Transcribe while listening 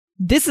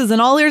This is an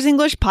All Ears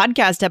English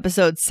podcast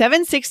episode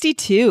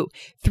 762.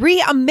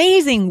 3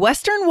 amazing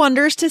Western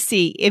wonders to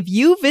see if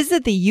you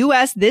visit the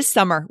U.S. this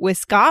summer with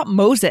Scott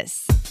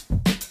Moses.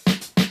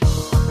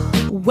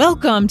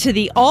 Welcome to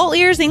the All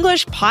Ears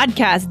English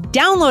podcast,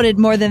 downloaded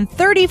more than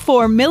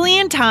 34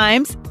 million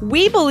times.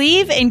 We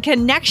believe in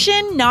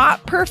connection,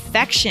 not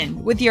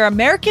perfection, with your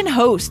American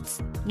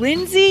hosts,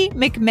 Lindsay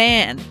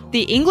McMahon,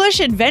 the English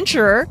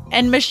adventurer,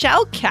 and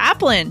Michelle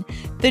Kaplan,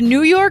 the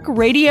New York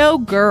radio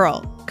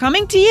girl.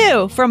 Coming to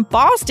you from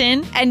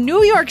Boston and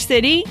New York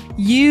City,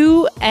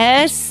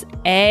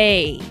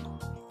 USA.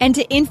 And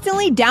to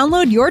instantly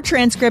download your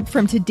transcript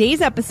from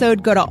today's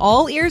episode, go to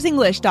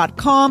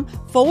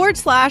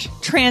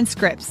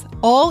allearsenglish.com/transcripts.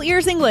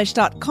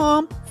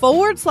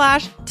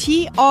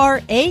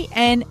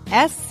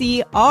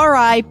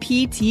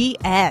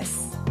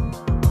 allearsenglish.com/transcripts.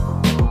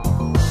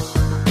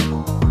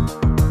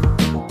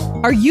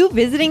 Are you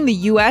visiting the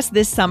U.S.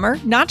 this summer?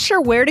 Not sure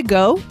where to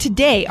go?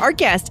 Today, our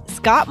guest,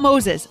 Scott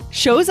Moses,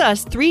 shows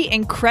us 3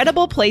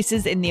 incredible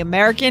places in the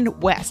American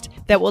West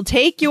that will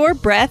take your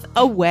breath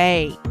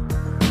away.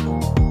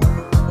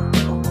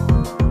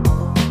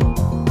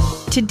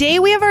 Today,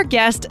 we have our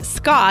guest,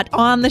 Scott,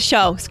 on the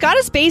show. Scott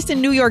is based in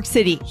New York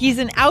City. He's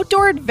an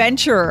outdoor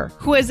adventurer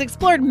who has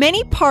explored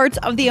many parts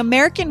of the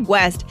American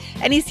West,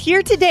 and he's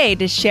here today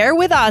to share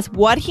with us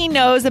what he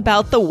knows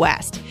about the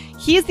West.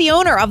 He is the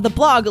owner of the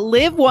blog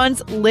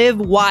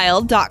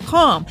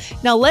liveonce.livewild.com.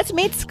 Now let's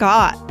meet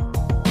Scott.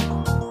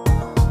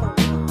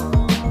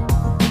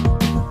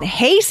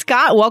 Hey,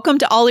 Scott, welcome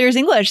to All Ears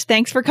English.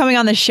 Thanks for coming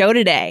on the show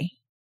today.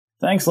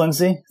 Thanks,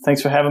 Lindsay.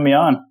 Thanks for having me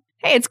on.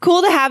 Hey, it's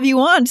cool to have you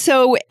on.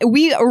 So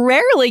we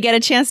rarely get a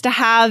chance to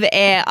have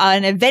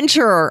an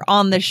adventurer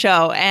on the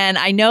show. And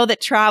I know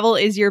that travel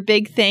is your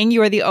big thing.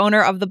 You are the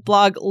owner of the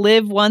blog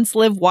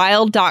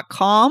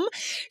liveonce.livewild.com.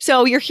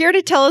 So you're here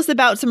to tell us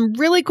about some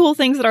really cool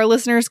things that our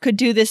listeners could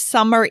do this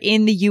summer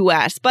in the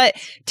U.S. But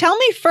tell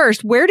me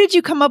first, where did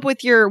you come up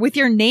with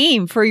your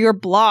name for your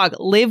blog,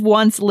 Live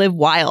Once, Live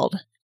Wild?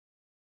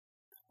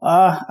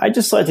 I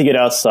just like to get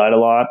outside a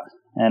lot,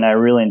 and I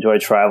really enjoy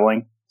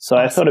traveling. So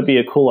I thought it'd be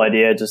a cool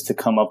idea just to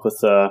come up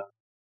with a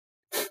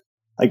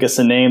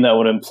name that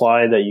would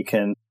imply that you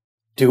can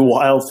do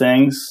wild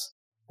things,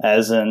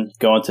 as in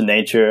go into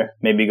nature,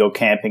 maybe go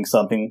camping,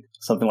 something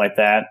like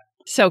that.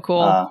 So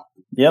cool.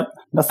 Yep.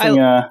 Nothing.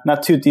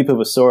 Not too deep of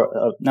a story.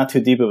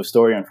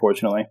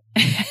 Unfortunately.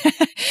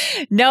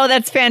 No,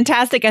 that's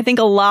fantastic. I think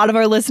a lot of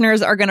our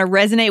listeners are going to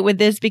resonate with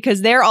this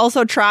because they're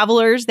also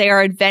travelers. They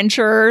are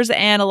adventurers,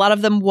 and a lot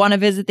of them want to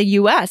visit the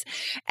U.S.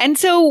 And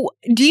so,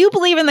 do you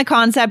believe in the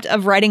concept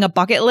of writing a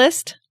bucket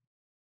list?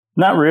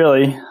 Not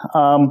really.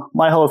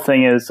 My whole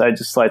thing is I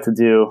just like to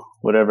do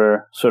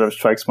whatever sort of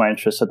strikes my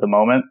interest at the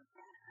moment,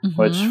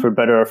 which, for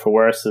better or for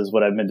worse, is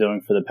what I've been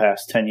doing for the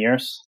past 10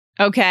 years.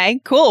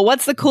 Okay, cool.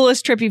 What's the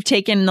coolest trip you've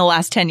taken in the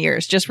last 10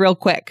 years? Just real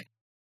quick.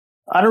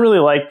 I don't really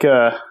like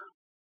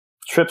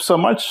trips so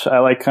much. I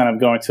like kind of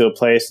going to a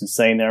place and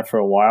staying there for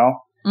a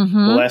while.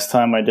 The last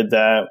time I did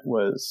that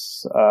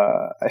was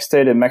I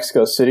stayed in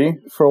Mexico City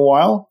for a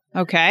while.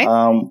 Okay.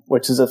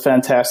 Which is a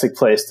fantastic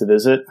place to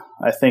visit.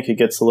 I think it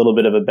gets a little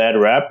bit of a bad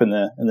rap in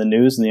the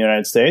news in the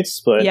United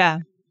States, but yeah.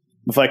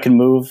 If I can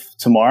move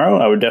tomorrow,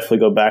 I would definitely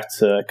go back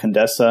to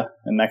Condesa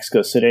in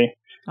Mexico City.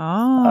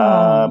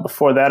 Oh.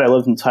 Before that, I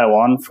lived in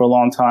Taiwan for a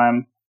long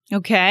time.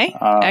 Okay.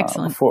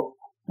 Excellent. Before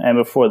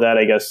that,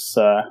 I guess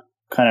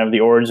kind of the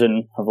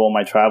origin of all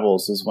my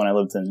travels is when I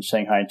lived in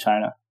Shanghai,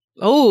 China.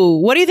 Oh,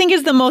 what do you think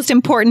is the most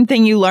important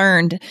thing you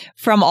learned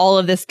from all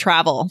of this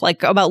travel?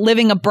 Like about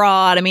living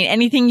abroad? I mean,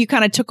 anything you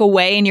kind of took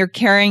away and you're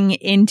carrying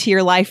into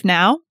your life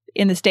now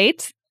in the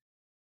States?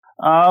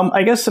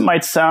 I guess it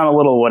might sound a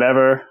little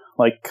whatever,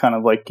 like kind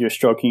of like you're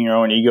stroking your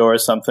own ego or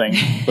something.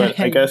 But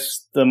I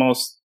guess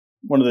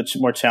one of the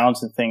more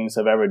challenging things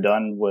I've ever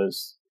done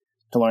was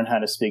to learn how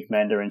to speak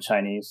Mandarin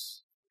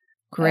Chinese.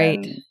 Great.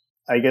 And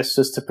I guess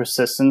just the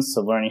persistence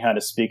of learning how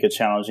to speak a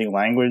challenging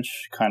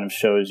language kind of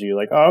shows you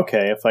like, oh,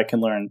 okay, if I can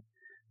learn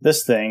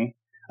this thing,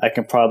 I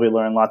can probably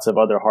learn lots of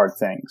other hard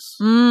things.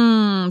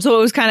 So it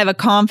was kind of a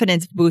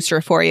confidence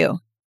booster for you.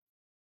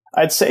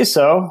 I'd say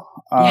so.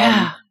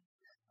 Yeah.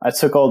 I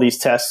took all these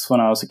tests when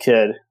I was a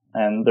kid,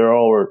 and they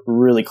all were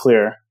really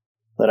clear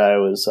that I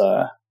was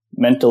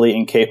mentally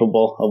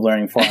incapable of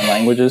learning foreign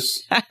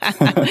languages.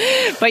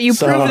 But you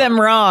proved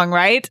them wrong,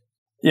 right?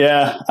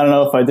 Yeah, I don't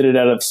know if I did it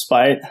out of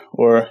spite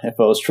or if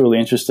I was truly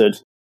interested.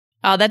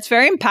 Oh, that's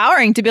very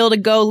empowering to be able to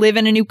go live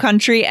in a new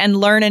country and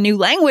learn a new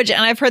language.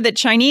 And I've heard that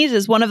Chinese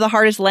is one of the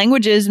hardest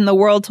languages in the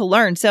world to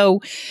learn.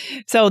 So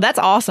that's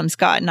awesome,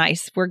 Scott.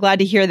 Nice. We're glad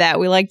to hear that.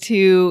 We like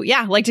to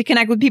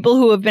connect with people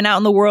who have been out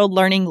in the world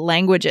learning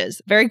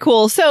languages. Very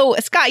cool. So,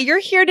 Scott, you're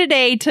here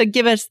today to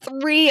give us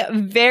 3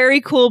 very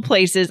cool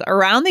places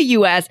around the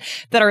U.S.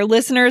 that our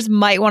listeners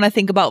might want to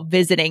think about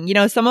visiting. You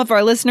know, some of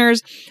our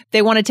listeners,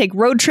 they want to take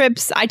road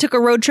trips. I took a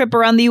road trip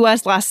around the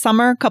U.S. last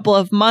summer, a couple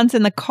of months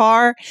in the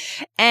car.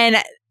 And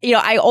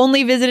I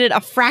only visited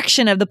a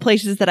fraction of the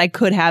places that I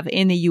could have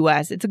in the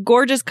US. It's a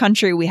gorgeous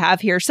country we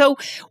have here. So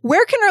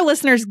where can our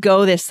listeners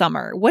go this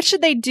summer? What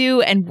should they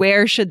do and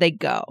where should they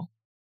go?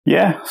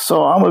 Yeah,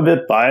 so I'm a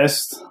bit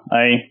biased.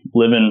 I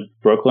live in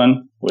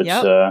Brooklyn, which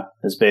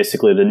is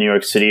basically the New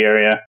York City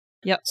area.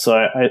 Yep. So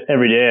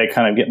every day I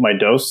kind of get my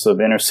dose of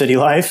inner city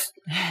life.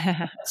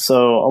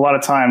 So a lot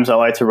of times I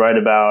like to write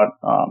about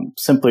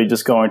simply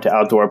just going to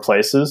outdoor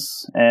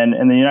places. And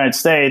in the United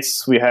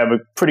States, we have a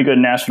pretty good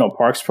national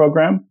parks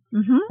program.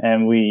 Mm-hmm.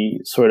 And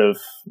we sort of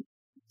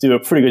do a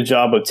pretty good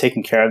job of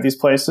taking care of these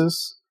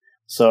places.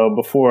 So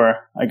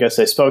before I guess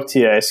I spoke to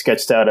you, I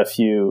sketched out a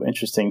few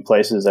interesting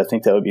places I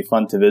think that would be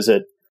fun to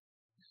visit.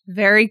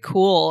 Very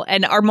cool.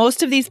 And are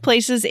most of these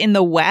places in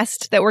the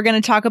West that we're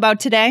going to talk about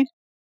today?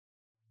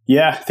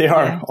 Yeah, they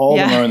are. Yeah. All of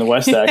them are in the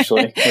West,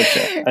 actually, which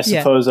I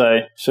suppose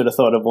I should have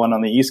thought of one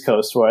on the East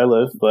Coast where I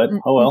live, but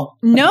oh well.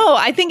 No,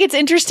 I think it's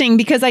interesting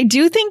because I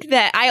do think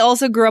that I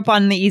also grew up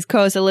on the East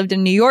Coast. I lived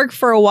in New York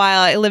for a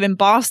while. I live in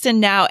Boston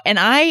now. And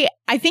I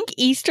think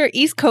East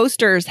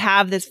Coasters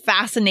have this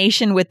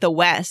fascination with the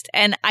West.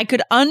 And I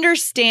could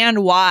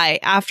understand why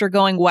after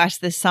going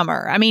West this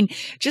summer. I mean,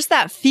 just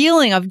that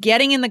feeling of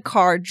getting in the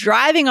car,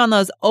 driving on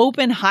those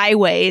open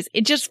highways,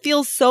 it just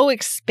feels so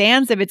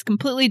expansive. It's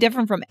completely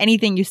different from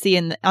anything you see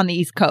on the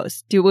East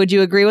Coast. Would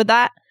you agree with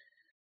that?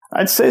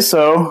 I'd say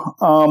so.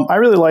 I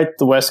really like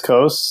the West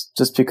Coast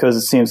just because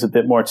it seems a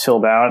bit more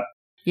chilled out.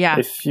 Yeah.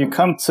 If you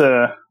come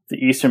to the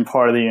eastern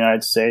part of the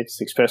United States,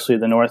 especially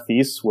the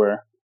Northeast,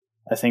 where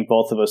I think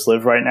both of us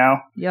live right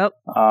now. Yep.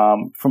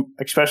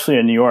 Especially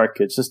in New York,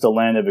 it's just a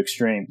land of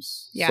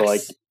extremes. Yes. So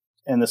like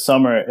in the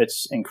summer,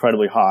 it's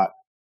incredibly hot.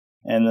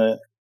 In the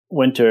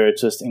winter,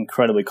 it's just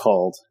incredibly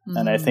cold. Mm.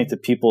 And I think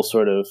that people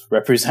sort of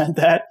represent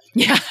that.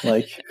 Yeah.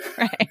 Like,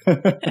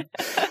 right.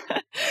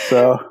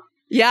 So.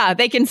 Yeah,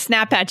 they can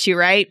snap at you,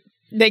 right?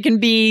 They can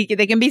be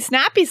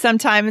snappy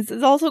sometimes.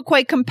 It's also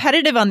quite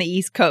competitive on the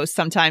East Coast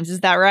sometimes. Is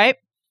that right?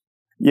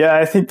 Yeah,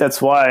 I think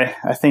that's why.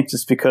 I think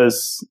just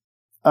because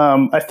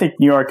I think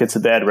New York gets a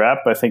bad rap.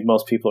 I think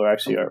most people are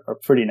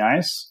pretty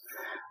nice,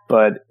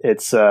 but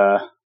it's I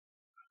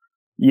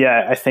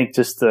think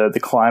just the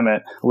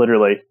climate,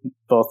 literally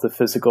both the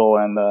physical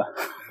and the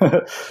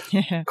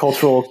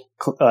cultural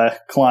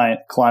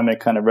climate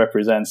kind of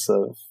represents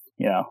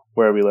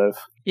where we live.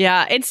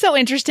 Yeah, it's so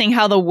interesting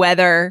how the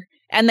weather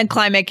and the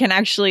climate can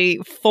actually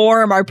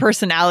form our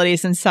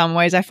personalities in some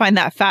ways. I find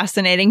that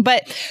fascinating.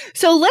 But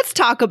so let's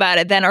talk about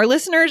it then. Our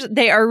listeners,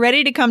 they are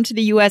ready to come to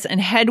the US and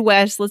head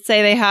west. Let's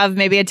say they have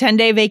maybe a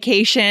 10-day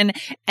vacation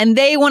and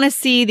they want to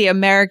see the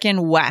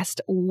American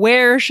West.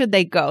 Where should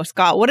they go?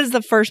 Scott, what is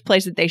the first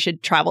place that they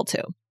should travel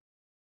to?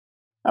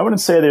 I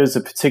wouldn't say there's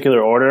a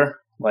particular order.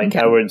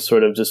 I would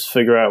sort of just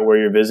figure out where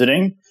you're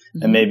visiting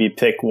and maybe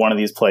pick one of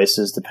these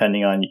places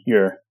depending on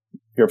your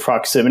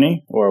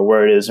proximity or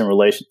where it is in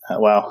relation.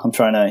 Wow, I'm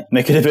trying to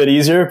make it a bit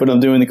easier, but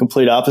I'm doing the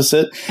complete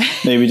opposite.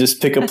 Maybe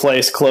just pick a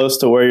place close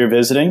to where you're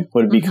visiting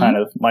would be kind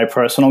of my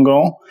personal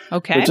goal.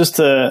 Okay. But just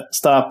to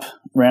stop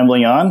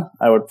rambling on,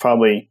 I would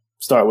probably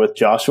start with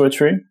Joshua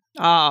Tree.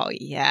 Oh,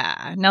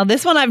 yeah. Now,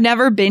 this one I've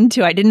never been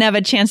to. I didn't have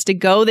a chance to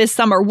go this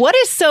summer. What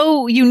is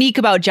so unique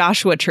about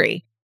Joshua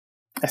Tree?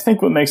 I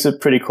think what makes it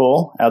pretty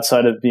cool,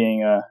 outside of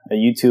being a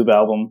YouTube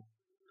album,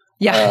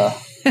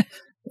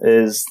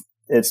 is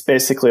it's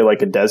basically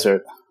like a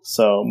desert.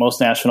 So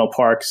most national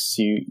parks,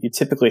 you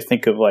typically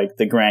think of like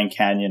the Grand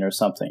Canyon or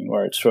something,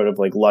 where it's sort of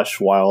like lush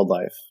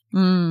wildlife.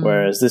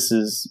 Whereas this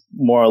is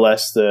more or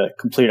less the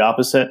complete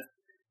opposite.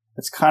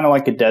 It's kind of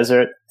like a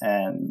desert.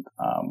 And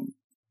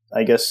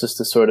I guess just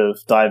to sort of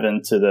dive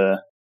into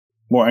the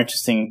more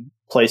interesting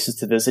places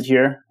to visit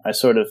here, I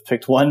sort of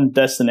picked one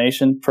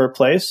destination per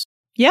place.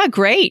 Yeah,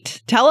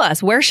 great. Tell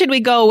us, where should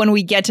we go when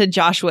we get to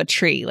Joshua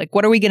Tree? Like,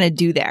 what are we going to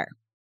do there?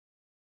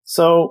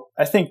 So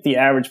I think the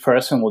average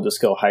person will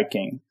just go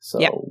hiking. So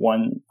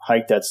one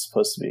hike that's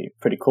supposed to be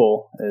pretty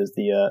cool is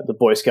the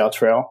Boy Scout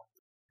Trail.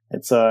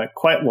 It's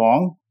quite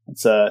long.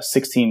 It's a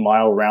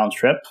 16-mile round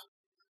trip.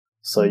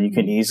 So you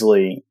can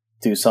easily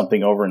do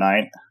something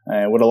overnight.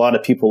 And what a lot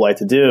of people like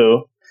to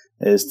do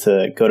is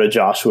to go to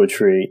Joshua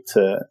Tree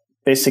to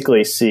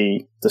basically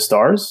see the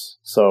stars.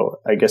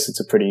 So I guess it's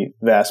a pretty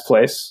vast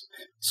place.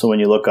 So when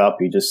you look up,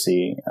 you just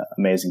see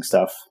amazing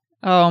stuff.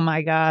 Oh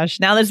my gosh.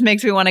 Now this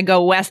makes me want to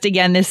go west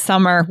again this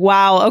summer.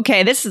 Wow.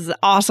 Okay. This is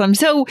awesome.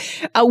 So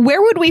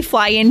where would we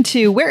fly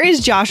into? Where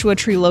is Joshua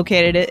Tree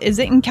located? Is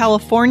it in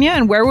California?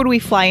 And where would we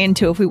fly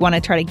into if we want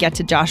to try to get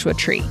to Joshua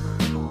Tree?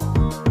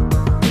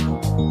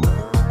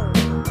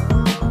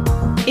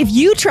 If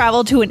you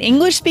travel to an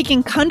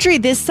English-speaking country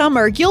this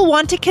summer, you'll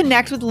want to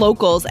connect with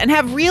locals and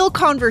have real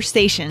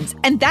conversations.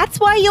 And that's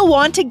why you'll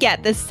want to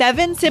get the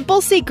 7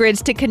 Simple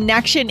Secrets to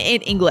Connection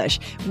in English.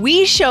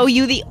 We show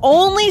you the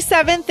only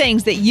 7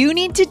 things that you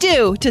need to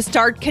do to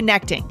start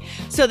connecting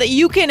so that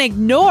you can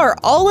ignore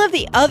all of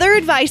the other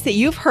advice that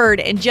you've heard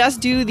and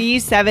just do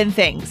these 7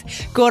 things.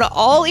 Go to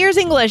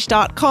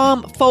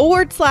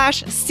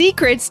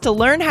allearsenglish.com/secrets to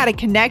learn how to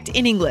connect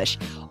in English.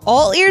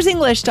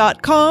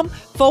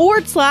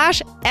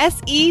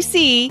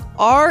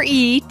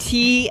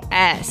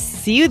 allearsenglish.com/SECRETS.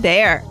 See you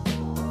there.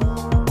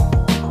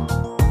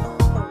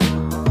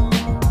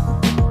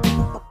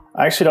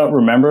 I actually don't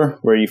remember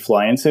where you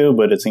fly into,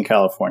 but it's in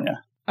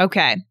California.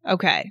 Okay.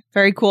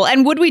 Very cool.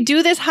 And would we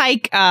do this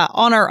hike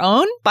on our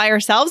own by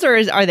ourselves,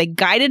 or are they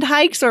guided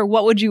hikes, or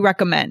what would you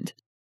recommend?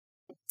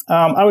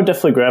 I would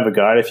definitely grab a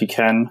guide if you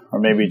can, or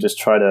maybe just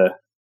try to,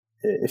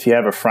 if you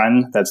have a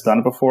friend that's done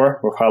it before,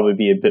 will probably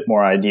be a bit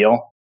more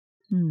ideal.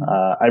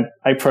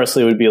 I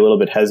personally would be a little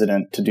bit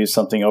hesitant to do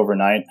something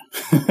overnight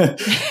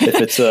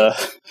if it's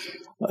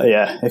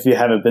if you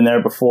haven't been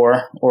there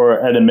before,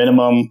 or at a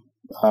minimum,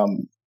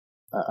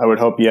 I would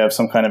hope you have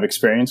some kind of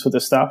experience with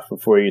this stuff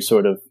before you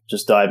sort of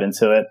just dive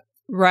into it.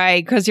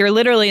 Right, because you're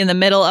literally in the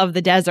middle of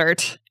the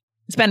desert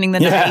spending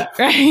the night,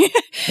 right?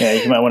 Yeah,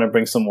 you might want to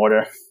bring some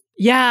water.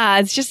 Yeah,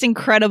 it's just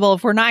incredible.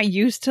 If we're not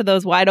used to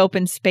those wide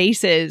open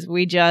spaces,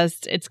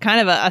 it's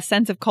kind of a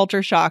sense of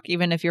culture shock,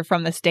 even if you're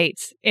from the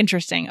States.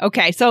 Interesting.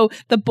 Okay, so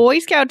the Boy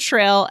Scout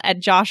Trail at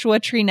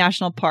Joshua Tree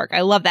National Park. I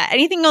love that.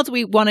 Anything else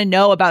we want to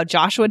know about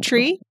Joshua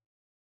Tree?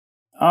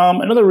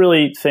 Another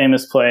really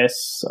famous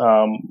place,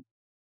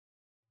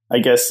 I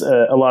guess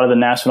a lot of the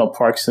national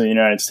parks in the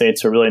United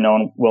States are really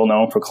well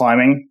known for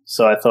climbing.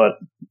 So I thought,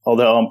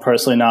 although I'm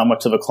personally not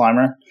much of a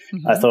climber,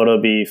 I thought it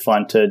would be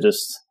fun to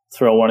just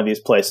throw one of these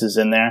places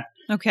in there.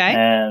 Okay.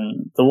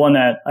 And the one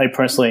that I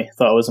personally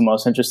thought was the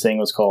most interesting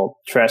was called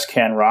Trash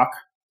Can Rock.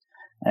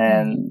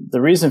 And the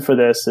reason for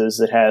this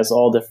is it has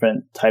all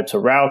different types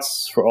of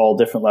routes for all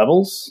different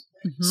levels.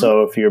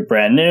 So if you're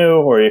brand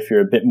new or if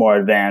you're a bit more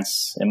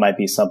advanced, it might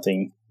be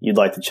something you'd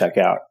like to check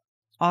out.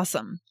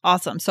 Awesome.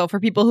 So for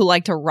people who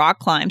like to rock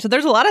climb, so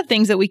there's a lot of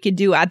things that we could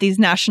do at these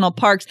national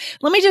parks.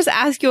 Let me just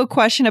ask you a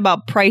question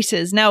about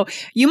prices. Now,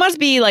 you must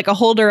be like a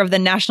holder of the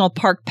National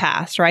Park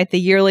Pass, right? The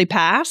yearly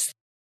pass?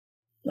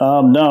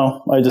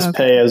 No, I just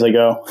pay as I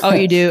go. Oh,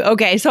 you do?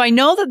 Okay. So I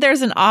know that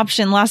there's an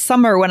option. Last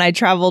summer when I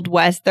traveled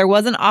west, there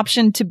was an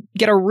option to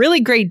get a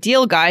really great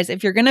deal, guys.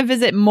 If you're going to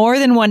visit more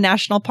than one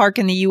national park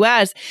in the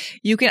US,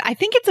 you can, I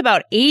think it's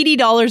about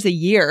 $80 a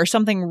year or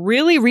something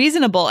really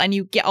reasonable. And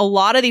you get a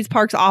lot of these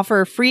parks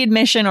offer free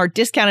admission or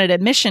discounted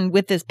admission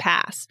with this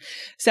pass.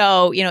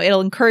 So, it'll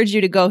encourage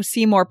you to go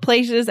see more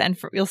places and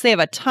you'll save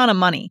a ton of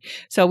money.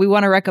 So we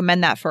want to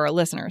recommend that for our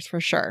listeners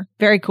for sure.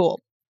 Very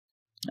cool.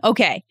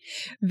 Okay.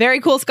 Very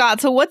cool, Scott.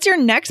 So what's your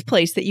next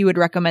place that you would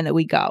recommend that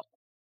we go?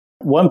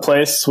 One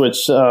place,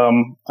 which I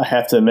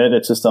have to admit,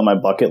 it's just on my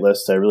bucket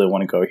list. I really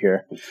want to go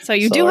here. So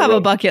you do have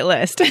a bucket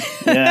list.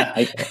 Yeah.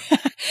 I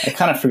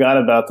kind of forgot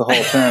about the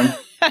whole term,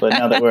 but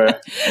now that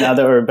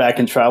we're back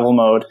in travel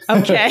mode.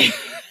 Okay.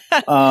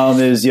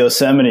 Is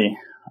Yosemite.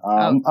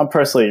 I'm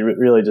personally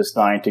really just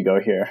dying to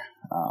go here.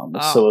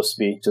 It's supposed to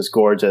be just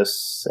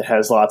gorgeous. It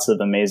has lots of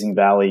amazing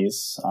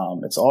valleys.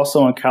 It's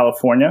also in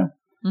California.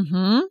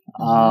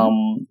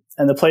 And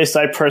the place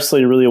I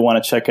personally really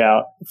want to check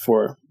out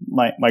for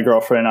my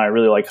girlfriend and I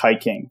really like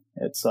hiking.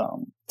 It's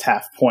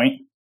Taft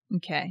Point.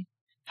 Okay.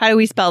 How do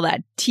we spell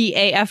that?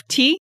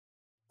 T-A-F-T?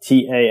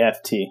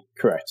 T-A-F-T,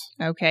 correct.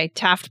 Okay,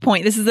 Taft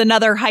Point. This is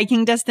another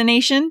hiking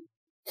destination?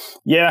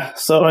 Yeah.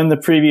 So in the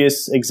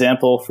previous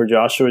example for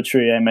Joshua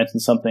Tree, I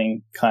mentioned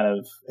something kind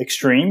of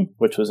extreme,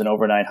 which was an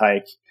overnight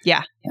hike.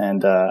 Yeah.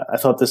 And I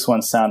thought this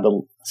one sounded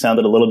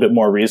a little bit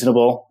more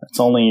reasonable. It's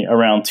only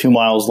around 2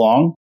 miles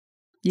long.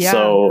 Yeah.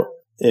 So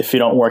if you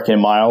don't work in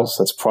miles,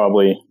 that's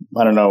probably,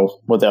 I don't know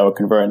what that would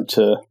convert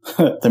into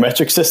the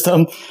metric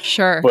system.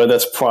 Sure. But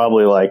that's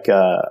probably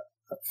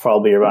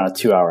probably around a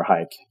 2-hour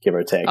hike, give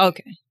or take.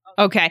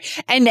 Okay.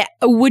 And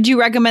would you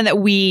recommend that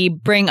we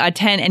bring a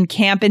tent and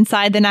camp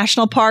inside the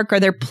national park? Are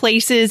there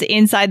places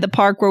inside the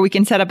park where we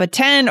can set up a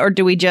tent, or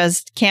do we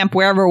just camp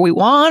wherever we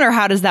want, or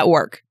how does that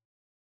work?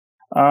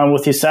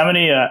 With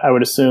Yosemite, I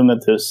would assume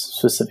that there's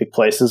specific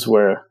places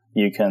where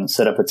you can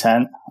set up a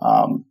tent.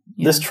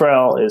 This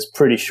trail is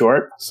pretty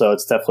short, so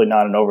it's definitely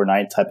not an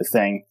overnight type of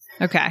thing.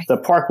 Okay. The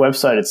park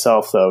website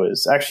itself, though,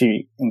 is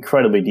actually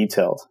incredibly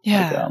detailed.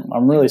 Yeah.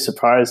 I'm really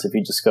surprised if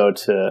you just go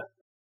to,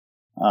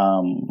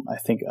 I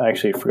think I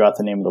actually forgot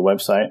the name of the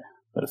website,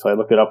 but if I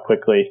look it up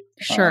quickly,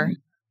 sure.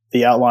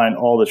 They outline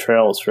all the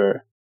trails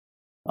for,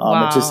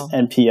 it's just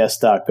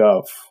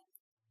nps.gov.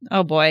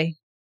 Oh boy.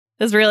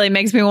 This really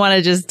makes me want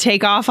to just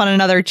take off on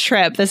another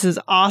trip. This is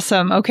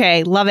awesome.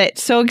 Okay. Love it.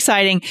 So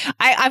exciting.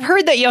 I've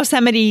heard that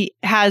Yosemite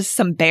has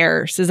some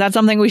bears. Is that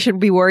something we should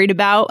be worried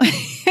about?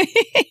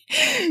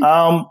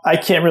 I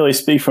can't really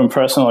speak from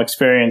personal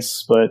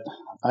experience, but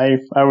I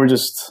would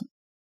just,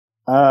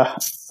 I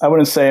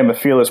wouldn't say I'm a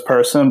fearless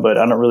person, but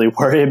I don't really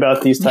worry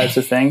about these types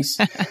of things.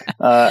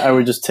 I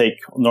would just take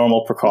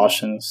normal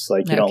precautions,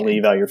 like you don't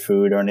leave out your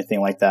food or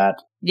anything like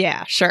that.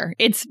 Yeah, sure.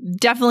 It's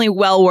definitely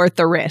well worth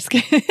the risk.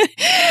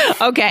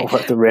 Okay.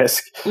 Worth the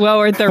risk. Well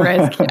worth the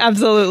risk.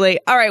 Absolutely.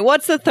 All right.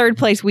 What's the third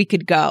place we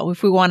could go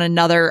if we want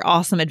another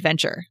awesome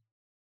adventure?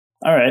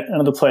 All right.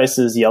 Another place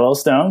is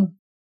Yellowstone.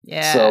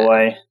 Yeah.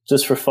 So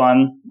just for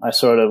fun, I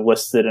sort of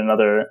listed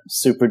another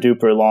super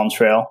duper long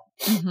trail.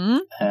 Mm-hmm.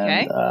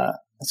 And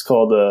it's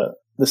called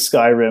the the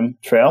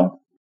Skyrim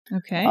Trail.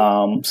 Okay.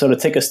 So to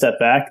take a step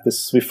back,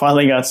 we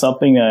finally got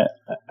something that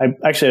I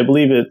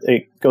believe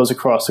it goes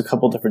across a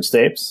couple different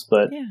states,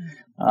 but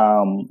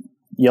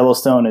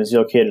Yellowstone is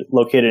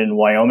located in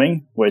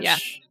Wyoming,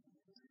 which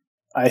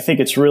I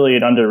think it's really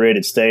an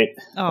underrated state.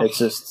 Oh. It's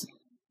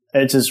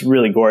just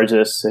really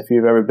gorgeous if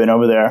you've ever been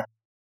over there.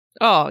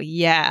 Oh,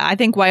 yeah. I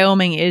think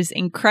Wyoming is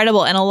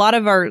incredible. And a lot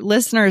of our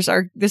listeners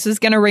this is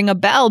going to ring a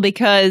bell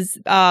because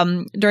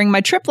during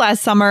my trip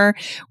last summer,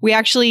 we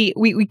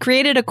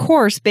created a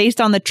course based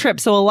on the trip.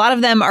 So a lot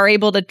of them are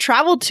able to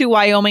travel to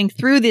Wyoming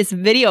through this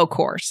video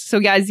course. So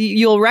guys,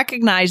 you'll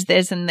recognize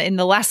this in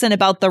the lesson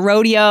about the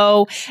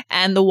rodeo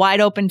and the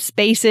wide open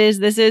spaces.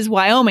 This is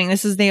Wyoming.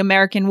 This is the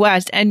American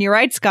West. And you're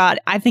right, Scott.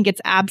 I think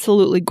it's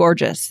absolutely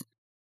gorgeous.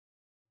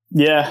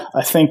 Yeah,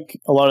 I think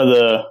a lot of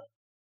the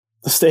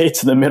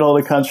states in the middle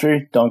of the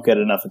country don't get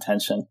enough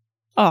attention.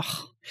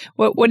 Oh,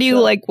 what do you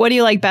like? What do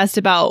you like best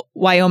about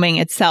Wyoming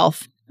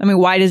itself? I mean,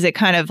 why does it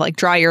kind of like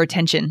draw your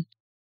attention?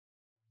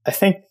 I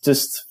think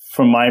just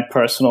from my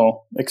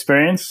personal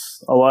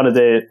experience,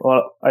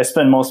 I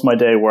spend most of my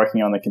day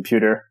working on the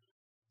computer.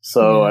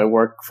 So I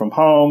work from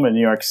home in New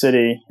York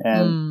City,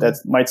 and that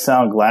might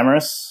sound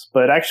glamorous,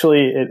 but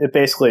actually it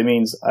basically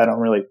means I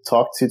don't really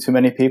talk to too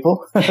many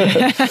people.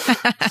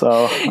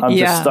 So I'm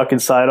just stuck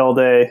inside all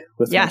day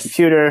with my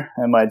computer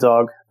and my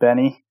dog,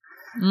 Benny.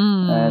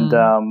 And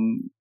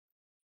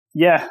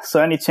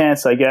so any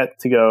chance I get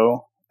to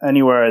go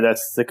anywhere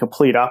that's the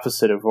complete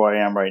opposite of where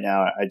I am right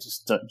now, I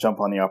just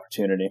jump on the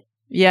opportunity.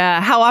 Yeah.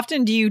 How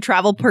often do you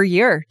travel per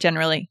year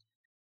generally?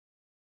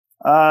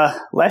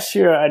 Last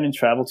year I didn't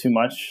travel too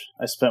much.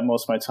 I spent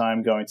most of my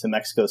time going to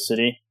Mexico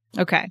City.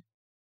 Okay.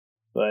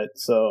 But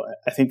so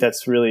I think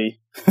that's really,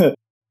 so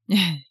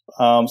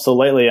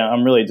lately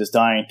I'm really just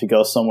dying to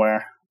go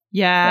somewhere.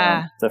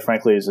 Yeah. That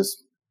frankly is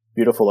just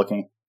beautiful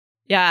looking.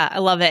 Yeah, I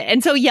love it.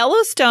 And so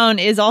Yellowstone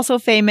is also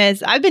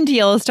famous. I've been to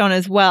Yellowstone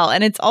as well.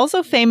 And it's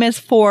also famous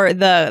for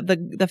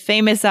the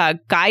famous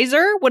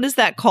geyser. What is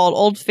that called?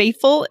 Old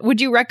Faithful.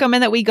 Would you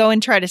recommend that we go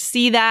and try to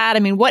see that?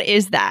 I mean, what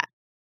is that?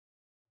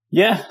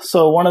 Yeah,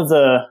 so one of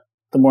the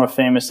more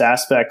famous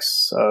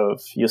aspects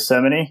of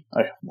Yosemite,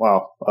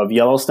 of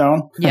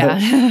Yellowstone,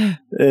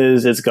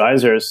 is its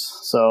geysers.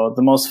 So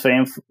the most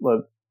famous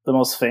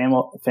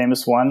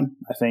one,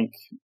 I think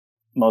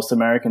most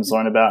Americans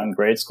learn about in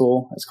grade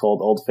school, is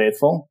called Old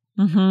Faithful,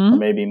 or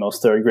maybe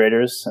most third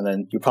graders, and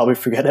then you probably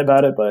forget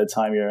about it by the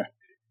time you're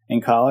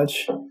in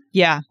college.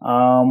 Yeah.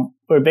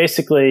 Where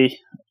basically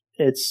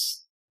it's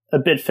a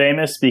bit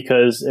famous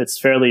because it's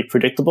fairly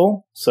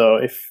predictable. So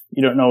if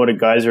you don't know what a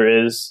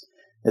geyser is,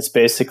 it's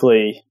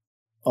basically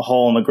a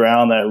hole in the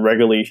ground that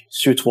regularly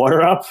shoots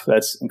water up.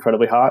 That's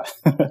incredibly hot.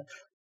 I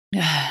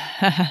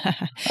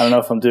don't know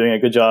if I'm doing a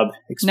good job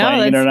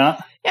explaining it or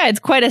not. Yeah, it's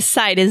quite a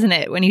sight, isn't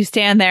it? When you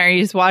stand there and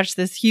you just watch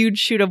this huge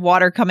shoot of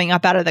water coming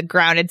up out of the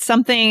ground. It's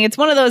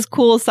one of those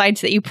cool sights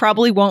that you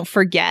probably won't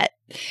forget.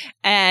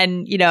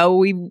 And,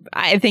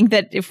 I think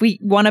that if we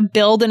want to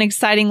build an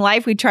exciting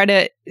life, we try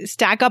to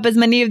stack up as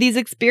many of these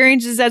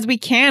experiences as we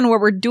can where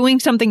we're doing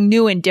something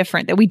new and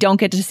different that we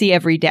don't get to see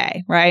every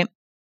day, right?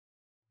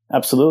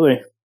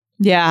 Absolutely.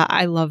 Yeah,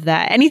 I love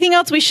that. Anything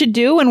else we should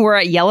do when we're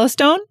at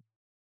Yellowstone?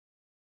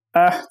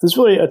 There's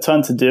really a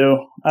ton to do.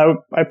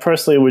 I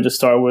personally would just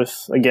start with,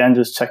 again,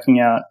 just checking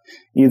out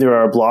either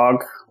our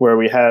blog, where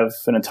we have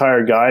an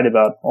entire guide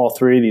about all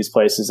three of these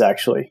places,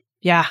 actually.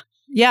 Yeah.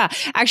 Yeah.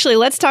 Actually,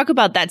 let's talk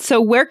about that.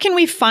 So where can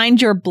we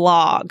find your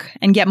blog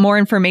and get more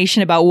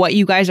information about what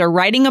you guys are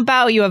writing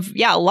about? You have,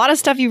 a lot of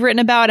stuff you've written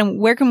about. And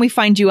where can we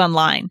find you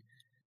online?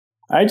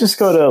 I just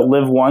go to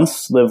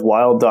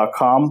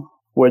liveoncelivewiled.com,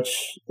 which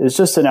is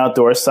just an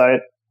outdoor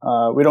site.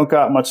 We don't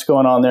got much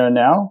going on there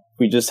now.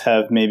 We just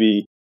have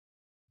maybe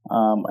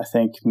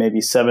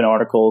 7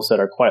 articles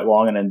that are quite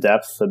long and in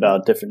depth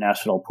about different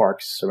national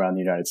parks around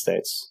the United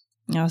States.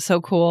 Oh,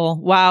 so cool.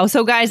 Wow.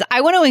 So guys,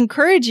 I want to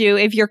encourage you,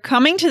 if you're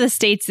coming to the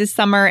States this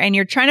summer and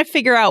you're trying to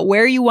figure out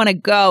where you want to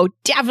go,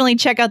 definitely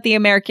check out the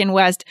American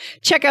West.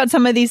 Check out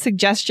some of these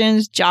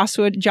suggestions,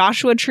 Joshua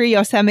Tree,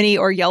 Yosemite,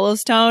 or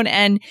Yellowstone,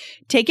 and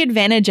take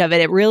advantage of it.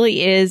 It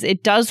really is.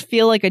 It does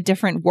feel like a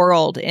different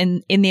world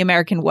in the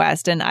American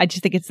West. And I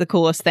just think it's the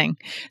coolest thing.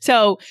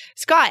 So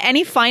Scott,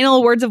 any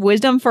final words of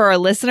wisdom for our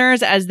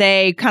listeners as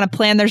they kind of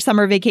plan their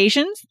summer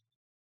vacations?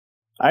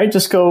 I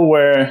just go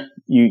where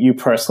you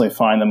personally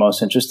find the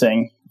most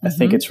interesting. I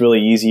think it's really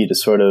easy to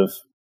sort of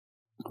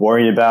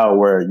worry about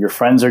where your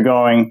friends are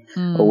going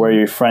or where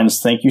your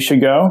friends think you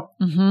should go.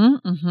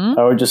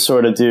 I would just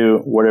sort of do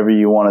whatever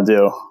you want to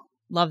do.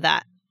 Love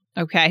that.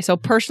 Okay. So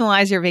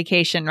personalize your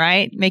vacation,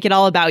 right? Make it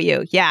all about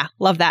you. Yeah.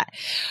 Love that.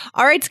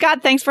 All right,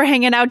 Scott, thanks for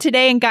hanging out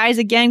today. And guys,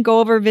 again,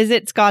 go over,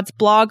 visit Scott's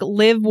blog,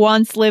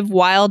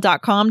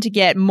 liveoncelivewiled.com to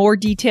get more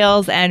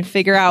details and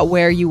figure out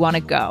where you want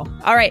to go.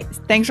 All right.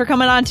 Thanks for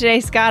coming on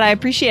today, Scott. I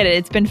appreciate it.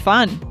 It's been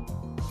fun.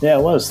 Yeah,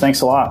 it was. Thanks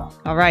a lot.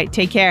 All right.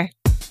 Take care.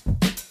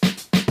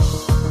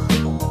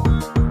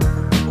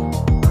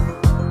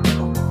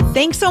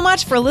 Thanks so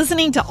much for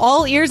listening to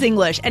All Ears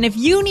English. And if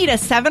you need a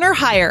 7 or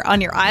higher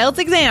on your IELTS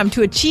exam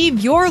to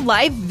achieve your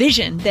life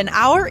vision, then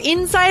our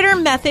Insider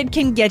Method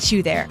can get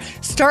you there.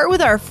 Start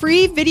with our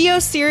free video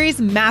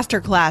series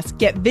masterclass.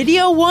 Get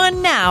video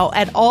 1 now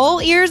at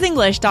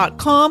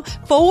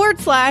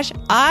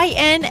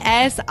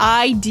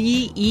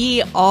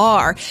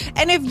allearsenglish.com/INSIDER.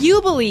 And if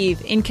you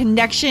believe in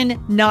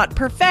connection, not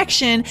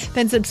perfection,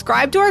 then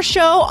subscribe to our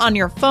show on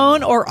your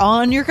phone or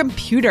on your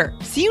computer.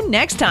 See you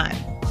next time.